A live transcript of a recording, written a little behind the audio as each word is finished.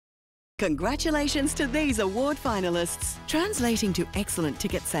Congratulations to these award finalists. Translating to excellent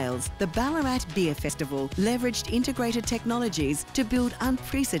ticket sales, the Ballarat Beer Festival leveraged integrated technologies to build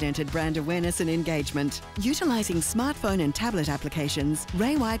unprecedented brand awareness and engagement. Utilising smartphone and tablet applications,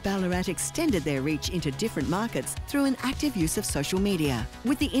 Ray White Ballarat extended their reach into different markets through an active use of social media.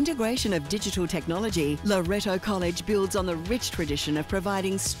 With the integration of digital technology, Loreto College builds on the rich tradition of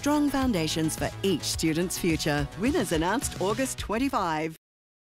providing strong foundations for each student's future. Winners announced August 25.